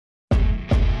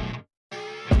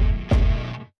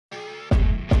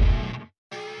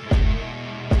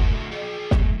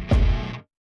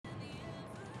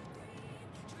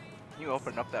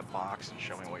open up that box and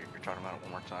show me what you're talking about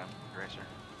one more time, Racer?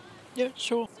 Yeah,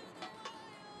 sure.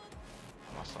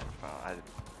 I must not have found. I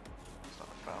must not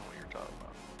have found what you're talking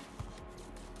about.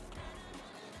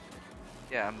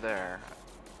 Yeah, I'm there.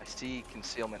 I see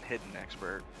concealment hidden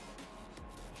expert.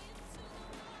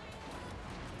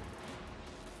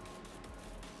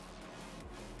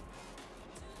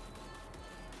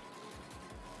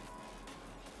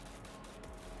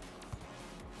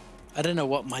 I don't know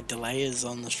what my delay is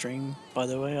on the stream, by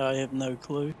the way. I have no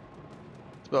clue.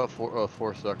 It's about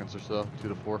 4 seconds or so, 2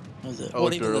 to 4. Is it? I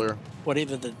looked earlier.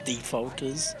 Whatever the default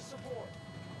is.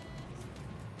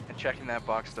 And checking that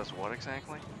box does what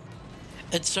exactly?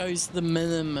 It shows the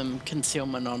minimum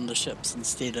concealment on the ships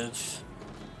instead of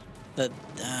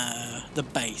the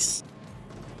base.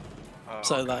 Oh,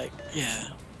 So okay. like, yeah,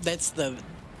 that's the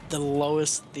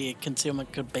lowest their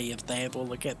concealment could be if they have all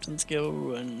the captain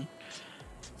skill and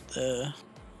the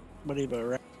whatever.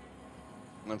 Right?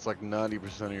 That's like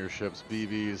 90% of your ships.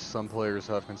 BVs, some players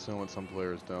have concealment, some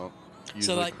players don't.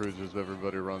 Usually like, cruisers,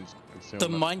 everybody runs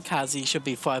concealment. The minekazi should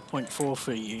be 5.4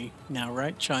 for you now,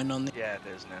 right? Shine on the. Yeah, it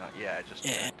is now. Yeah, I just.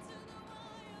 Yeah. Checked.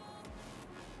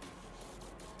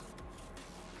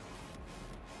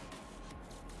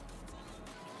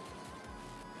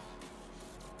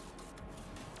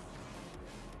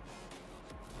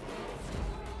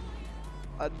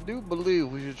 I do believe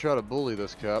we should try to bully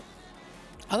this cap.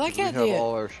 I like how we have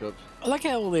all our ships. I like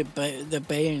how all the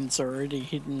bands are already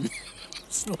hidden.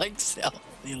 It's like south.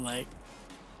 They're like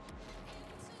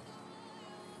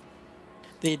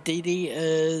their DD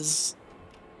is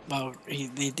well.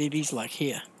 Their DD's like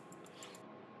here.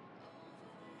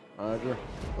 Roger.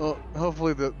 Well,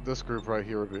 hopefully this group right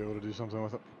here will be able to do something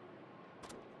with it.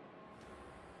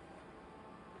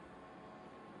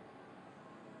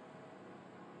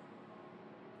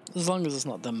 As long as it's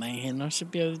not the mahan, I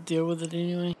should be able to deal with it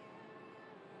anyway.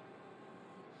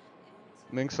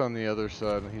 Mink's on the other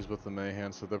side, and he's with the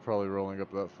Mahan, so they're probably rolling up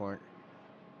that flank.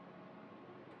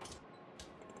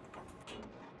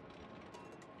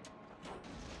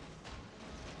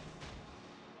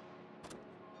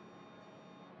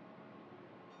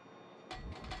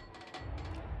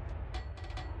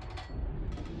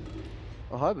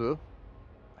 Oh, hi, Boo.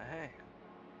 Hey.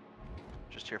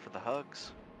 Just here for the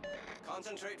hugs.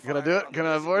 Can I do it? Can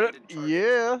I avoid it?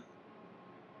 Yeah.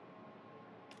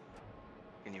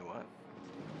 Can you what?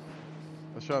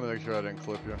 I was trying to make sure I didn't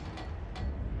clip you.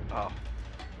 Oh.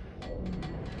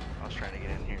 I was trying to get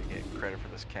in here and get credit for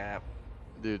this cap.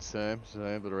 Dude, same,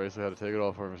 but Eraser had to take it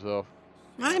all for himself.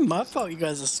 Man, my fault you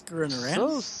guys are screwing around.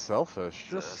 So selfish.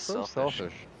 Just so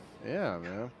selfish. Yeah,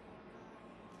 man.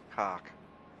 Cock.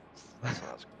 That's what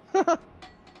I was...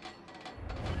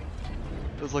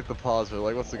 It was like the pause for,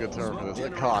 like, what's a good term for this?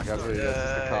 Like, cock, that's what he is, it's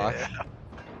the cock.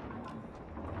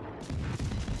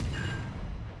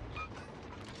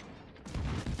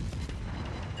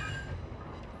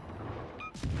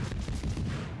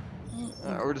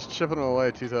 Yeah. We're just chipping them away,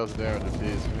 2,000 damage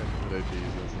apiece. Good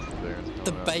APs,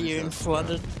 The Bayern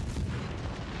flooded.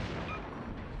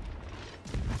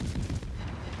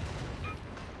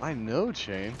 I know,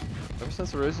 Chain. Ever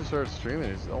since Eraser started streaming,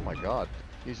 he's, oh my god.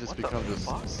 He's just become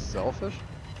just selfish.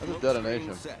 That's a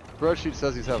detonation. Spreadsheet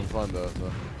says he's having fun though,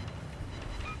 so.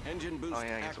 Engine boost I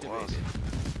guess it was.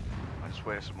 I just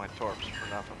wasted my torps for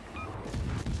nothing.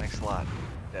 Thanks a lot,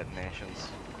 detonations.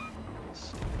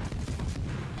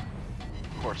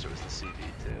 Of course it was the CV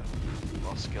too.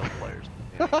 Most skilled players.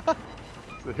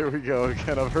 So here we go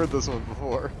again. I've heard this one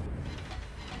before.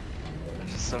 They're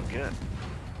just so good.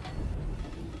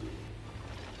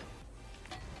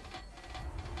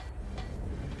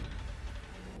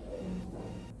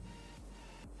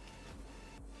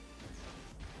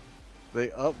 They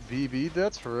up VB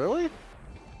debts? Really?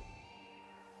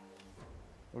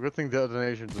 Well, good thing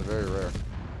detonations are very rare.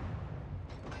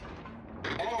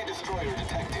 Enemy destroyer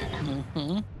detected.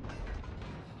 Mm-hmm.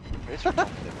 Racer they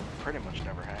pretty much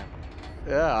never had.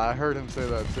 Yeah, I heard him say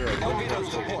that too.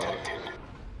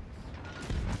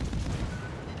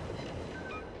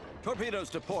 Torpedoes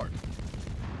to port.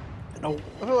 No.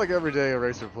 I feel like every day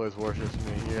Eraser plays Warships with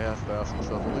me, he has to ask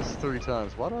himself at least 3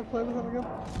 times, why do I play with him again?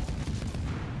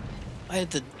 I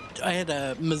had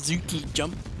a Mizuki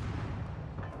jump.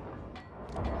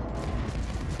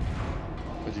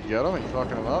 Did you get him? Are you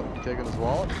fucking him up? You taking his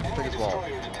wallet? Take his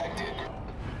wallet.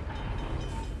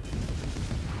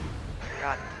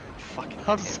 God fucking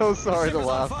I'm so sorry to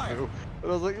laugh too. But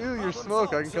I was like, ew, your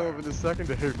smoke, I can come up into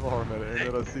secondary for a minute,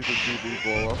 and then I see the DB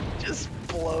blow up. Just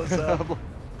blows up.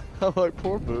 I'm like,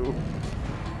 poor Boo.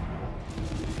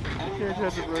 Can't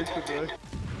catch a break today.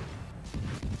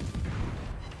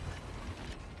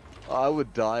 I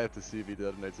would die if the CV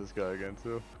detonates this guy again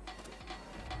too.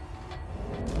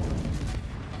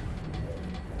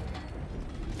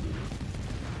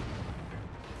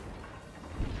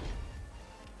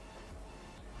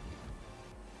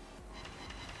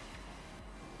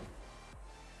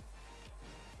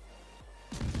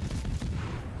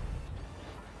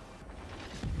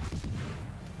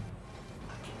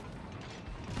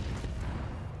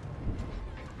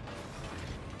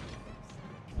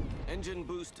 Engine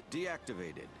boost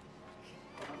deactivated.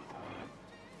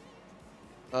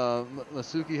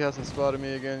 Masuki hasn't spotted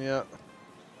me again yet.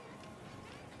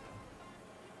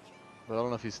 But I don't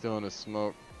know if he's still in his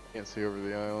smoke. Can't see over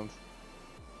the island.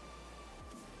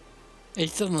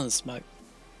 He's still in the smoke.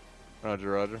 Roger,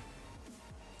 roger.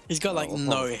 He's got like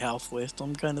no health left.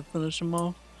 I'm going to finish him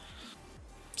off.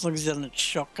 As long as he doesn't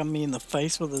shotgun me in the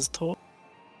face with his torch.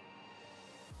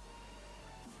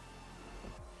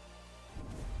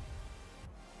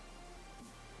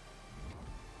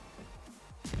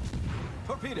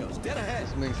 Torpedoes, dead ahead.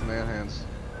 Just making some manhands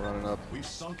running up. We've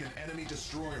sunk an enemy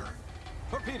destroyer.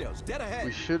 Torpedoes, dead ahead.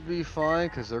 We should be fine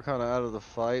because they're kind of out of the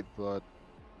fight, but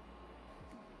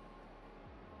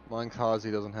Mine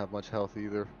Kazi doesn't have much health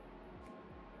either.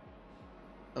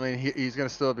 I mean, he's going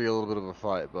to still be a little bit of a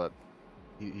fight, but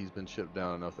he's been chipped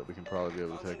down enough that we can probably be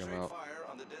able to take him out. Fire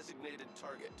on the designated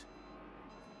target.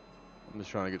 I'm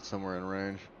just trying to get somewhere in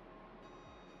range.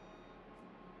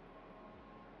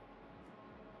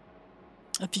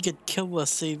 If you could kill the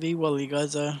CV while you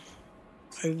guys are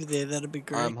over there, that'd be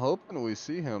great. I'm hoping we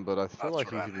see him, but I feel That's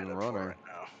like what he's I'm even headed for running. right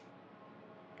now.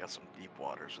 Got some deep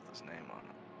waters with his name on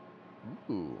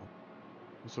it. Ooh.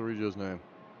 What's Orijo's name?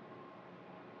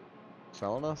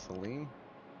 Salina? Saline?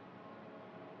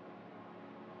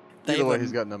 Either way,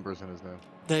 he's got numbers in his name.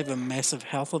 They have a massive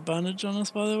health advantage on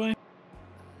us, by the way.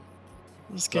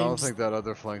 This So I don't think that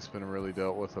other flank's been really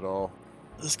dealt with at all.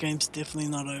 This game's definitely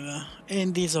not over.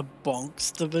 And there's a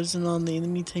bonks division on the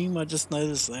enemy team, I just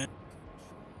noticed that.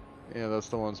 Yeah, that's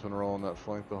the one's been rolling that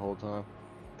flank the whole time.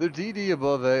 The DD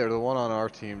above A, or the one on our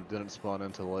team, didn't spawn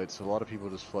into late, so a lot of people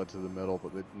just fled to the middle,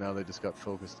 but now they just got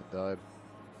focused and died.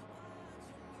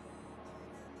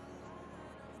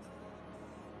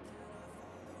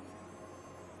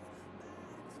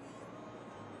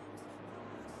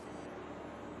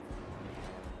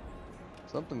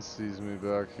 Something sees me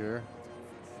back here.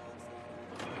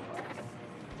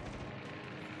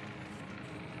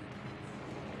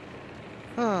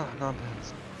 Ah,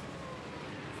 non-pens.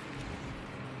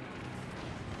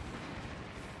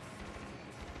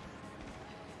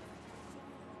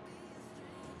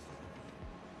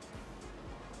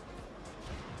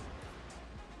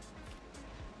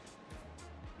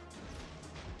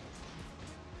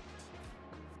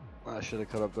 I should have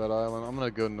cut up that island. I'm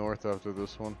gonna go north after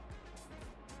this one.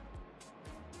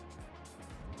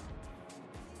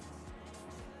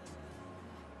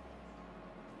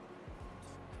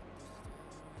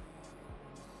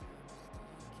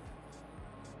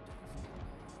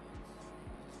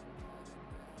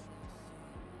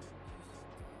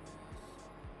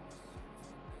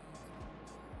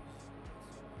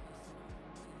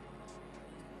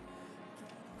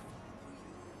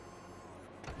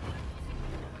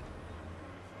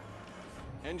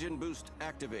 Engine boost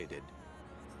activated.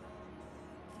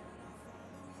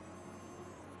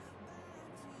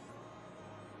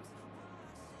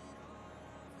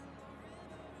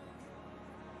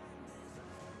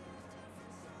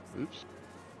 Oops.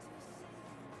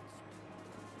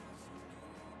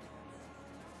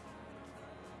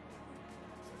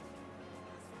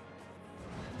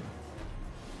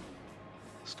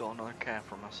 Stole another cat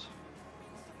from us.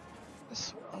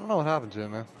 I don't know what happened to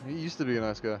him, man. He used to be a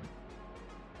nice guy.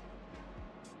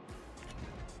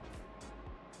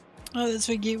 Oh, that's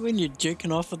what you get when you're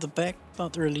jerking off at the back,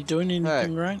 not really doing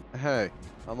anything right. Hey,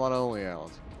 I'm on only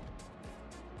islands.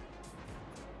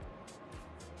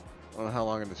 I don't know how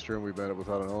long in the stream we've been at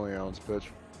without an only islands pitch.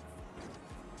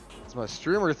 It's my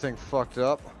streamer thing fucked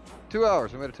up. 2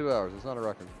 hours, we made it 2 hours, it's not a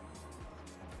record.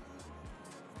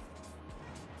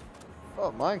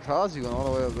 Oh, mine Kazi went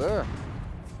all the way up there.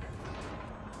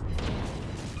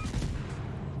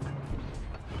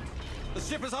 The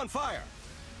ship is on fire.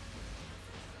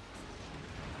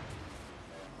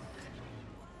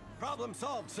 Problem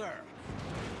solved, sir.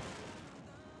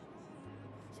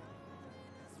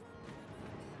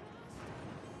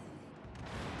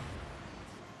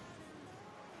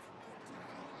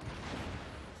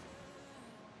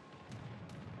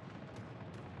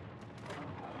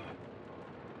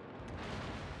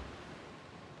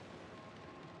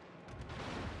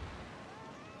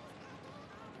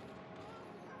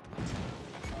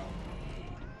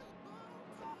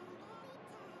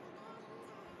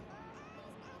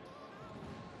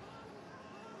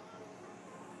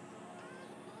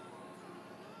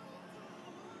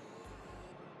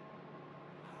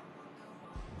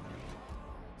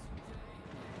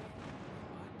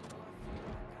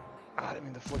 I didn't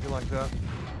mean to flick it like that.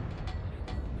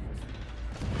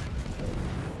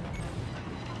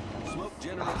 Smoke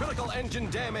generator. Critical engine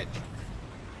damage.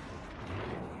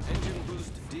 Engine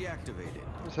boost deactivated.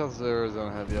 Which health is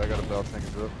Arizona heavy? I got a belt tank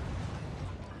of it.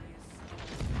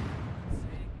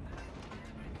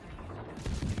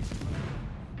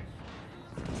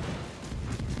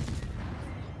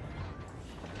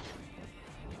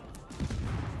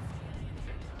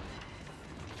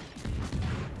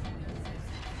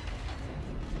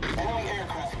 Enemy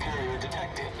aircraft carrier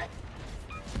detected.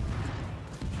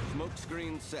 Smoke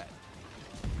screen set.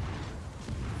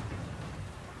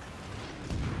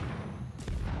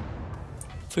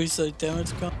 Fuso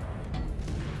damage gun.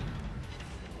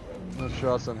 No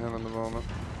shots on him in the moment.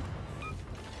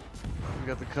 We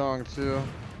got the Kong too.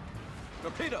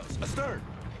 Torpedoes astern.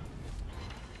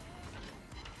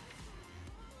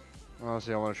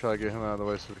 Honestly, I want to try to get him out of the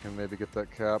way so we can maybe get that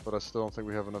cap, but I still don't think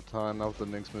we have enough time. Not with the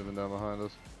Ninks moving down behind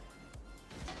us.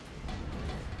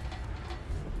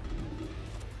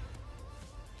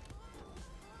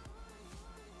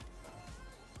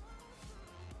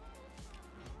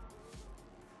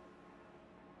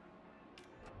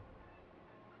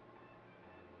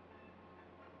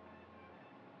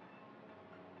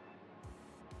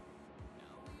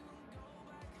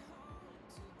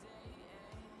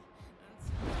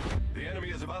 The enemy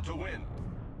is about to win.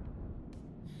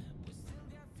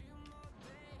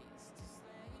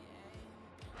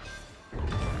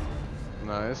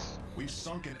 Nice. We've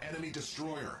sunk an enemy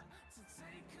destroyer.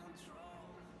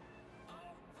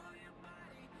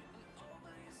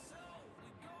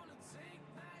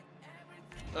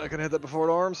 Can I hit that before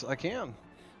it arms? I can.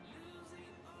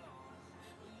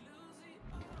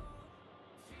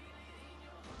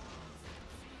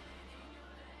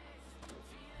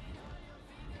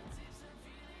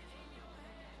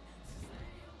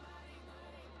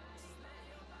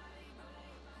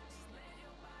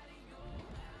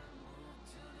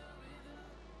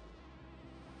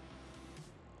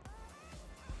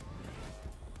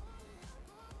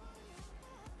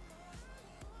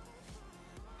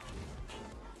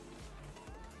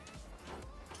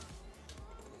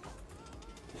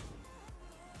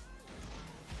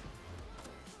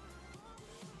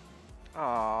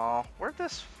 Aw, where'd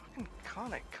this fucking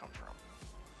Conic come from?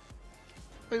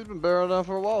 He's been barreling down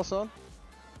for a while, son.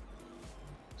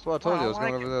 That's why I told you I was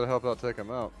going like over there to help out take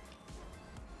him out.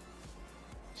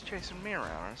 He's chasing me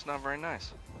around, and it's not very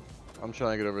nice. I'm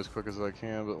trying to get over as quick as I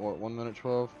can, but what, 1 minute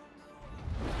 12?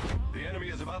 The enemy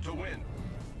is about to win.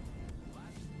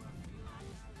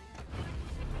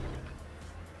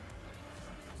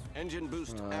 Engine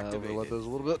boost activated. Overlet those a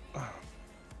little bit.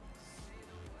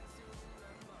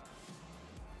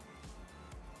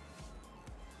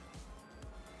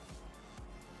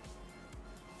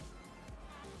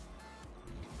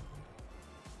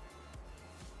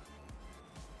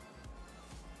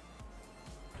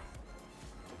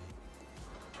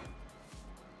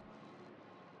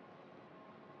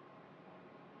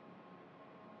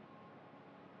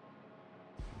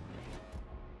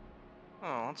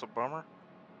 Oh, that's a bummer.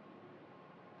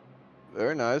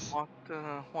 Very nice.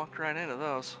 Walked right into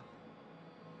those.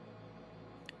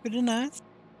 Pretty nice.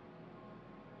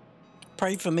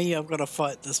 Pray for me, I've got to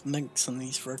fight this minx and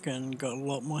he's freaking got a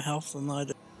lot more health than I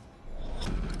do.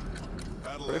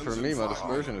 Pray for me, my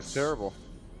dispersion is terrible.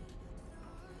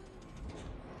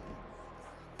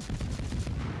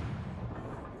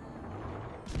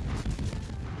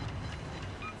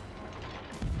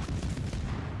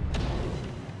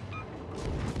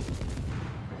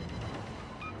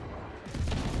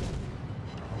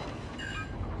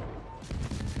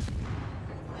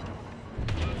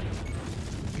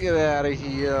 Get out of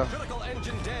here. Critical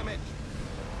engine damage.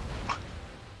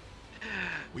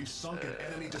 We've sunk an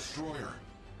enemy destroyer.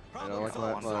 You know, like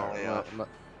Problem solved.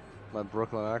 my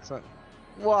Brooklyn accent.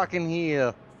 Walk in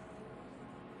here.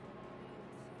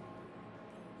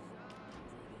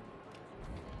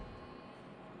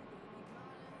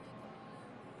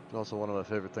 It's also one of my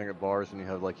favorite things at bars when you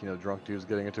have, like, you know, drunk dudes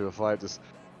getting into a fight. Just,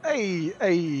 hey,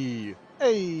 hey,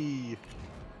 hey.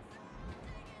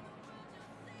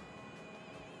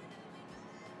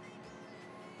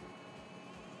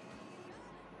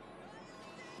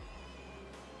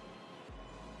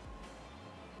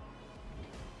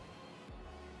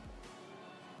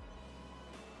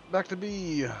 Back to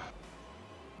B.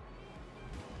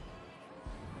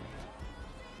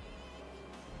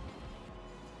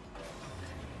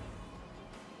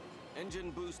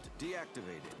 Engine boost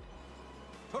deactivated.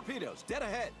 Torpedoes dead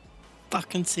ahead.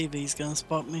 Fucking CV's gonna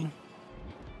spot me.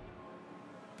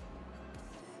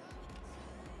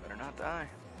 Better not die.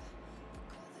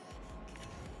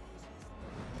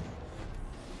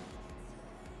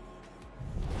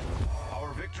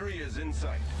 Victory is in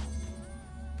sight.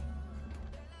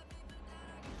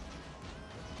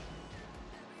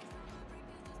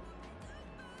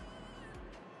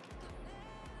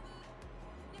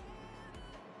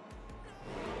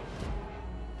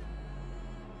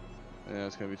 Yeah,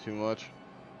 it's gonna be too much.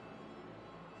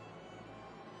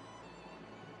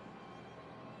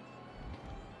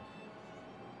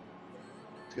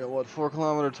 He's got what,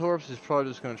 4-kilometer torps? He's probably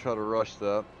just gonna try to rush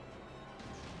that.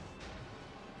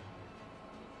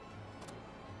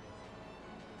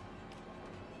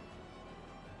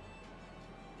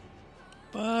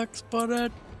 Fuck,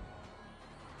 spotted.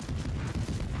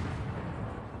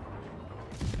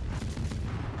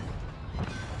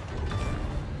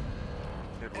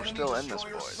 Dude, we're still in this,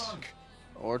 boys. Sunk.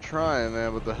 We're trying,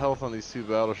 man, but the health on these two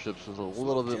battleships is a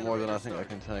little bit more than I think I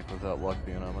can tank without luck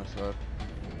being on my side.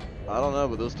 I don't know,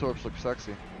 but those torps look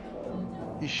sexy.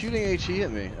 He's shooting HE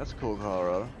at me. That's cool,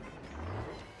 Colorado.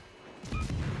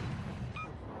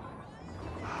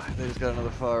 They just got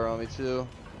another fire on me, too.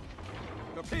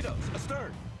 Torpedoes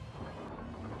astern.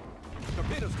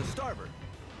 Torpedoes to starboard.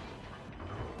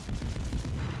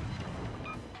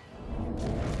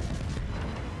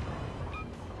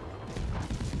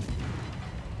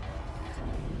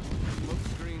 Smoke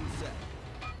screen set.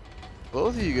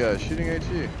 Both of you guys shooting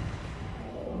HE.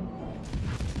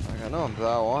 Like, I know I'm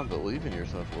bow on, but believe in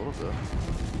yourself a little bit.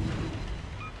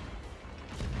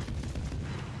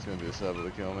 It's gonna be a setup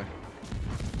to kill me.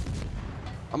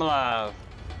 I'm alive!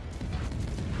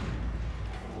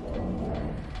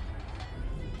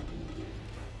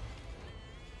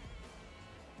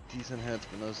 Decent hits,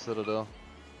 but no citadel.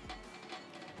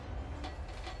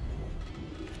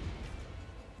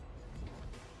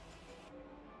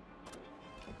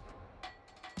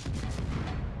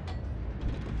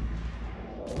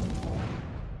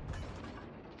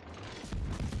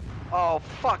 Oh,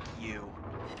 fuck you.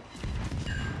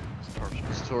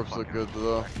 These torps look good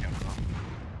though.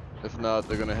 If not,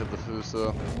 they're gonna hit the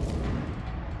Fuso.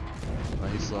 Nah,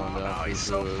 he's slowing down. Oh, he's Fuso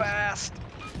so is. fast.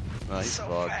 Nah, he's so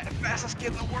fucked. fastest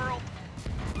kid in the world.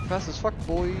 Fast as fuck,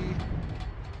 boy.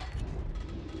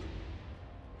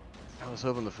 I was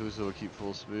hoping the Fuso would keep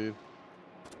full speed.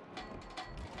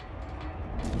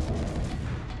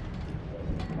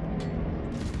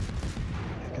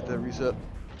 Get that reset.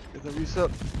 Get that reset.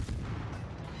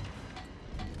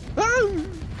 Ah!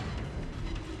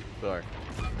 Sorry.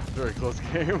 Very close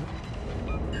game.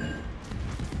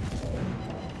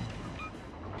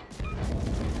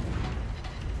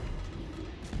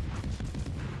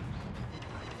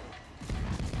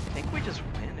 I think we just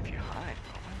win if you hide.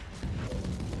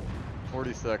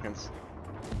 40 seconds.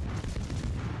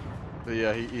 But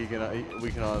yeah,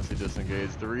 we can honestly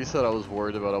disengage. The reset I was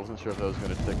worried about, I wasn't sure if that was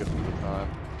going to take it through the time.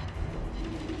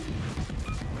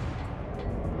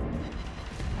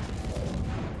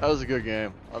 That was a good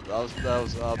game. I'll take it. That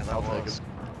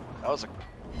was a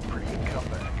pretty good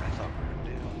comeback. I thought we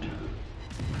were doomed.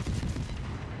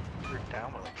 We were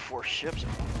down with like 4 ships.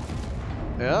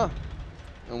 Yeah.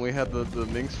 And we had the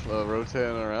Minks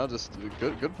rotating around. Just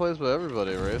good plays by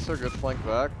everybody. Racer, good flank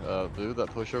back. Dude, that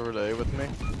push over to A with me.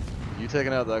 You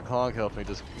taking out that conch helped me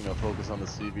just, focus on the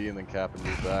CB and then cap and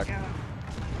move back. Yeah.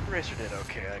 Racer did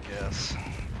okay, I guess.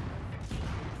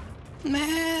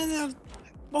 Man,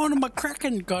 one of my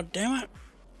Kraken, goddammit.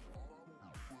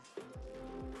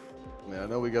 Yeah, I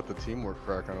know we got the teamwork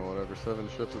cracking or whatever. 7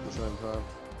 ships at the same time.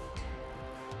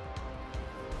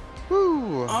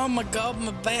 Woo! Oh my god,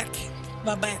 my back.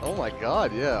 My back. Oh my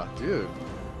god, yeah, dude.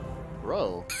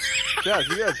 Bro. Guys,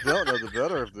 you guys don't know, the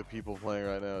better of the people playing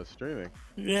right now is streaming.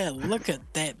 Yeah, look at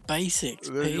that base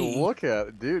There you XP. look at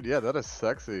it. Dude, yeah, that is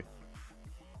sexy.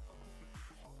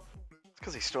 It's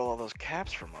because he stole all those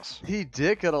caps from us. He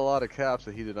did get a lot of caps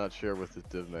that he did not share with his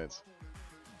div mates.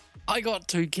 I got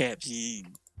 2 caps, you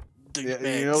Yeah,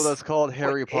 douchebags. you know what that's called?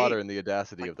 Harry Potter 8. and the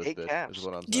audacity of this 8 bitch, caps. is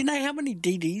what I'm saying. Do you know how many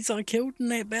DDs I killed in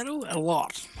that battle? A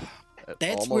lot.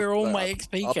 That's Almost where all that. my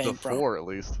XP Up came to from. 4 at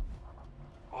least.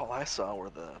 All I saw were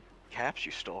the caps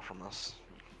you stole from us.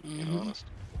 To be honest.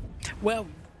 Well,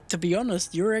 to be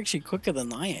honest, you're actually quicker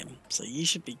than I am, so you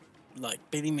should be, like,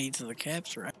 beating me to the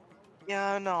caps, right?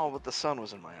 Yeah, I know, but the sun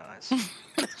was in my eyes.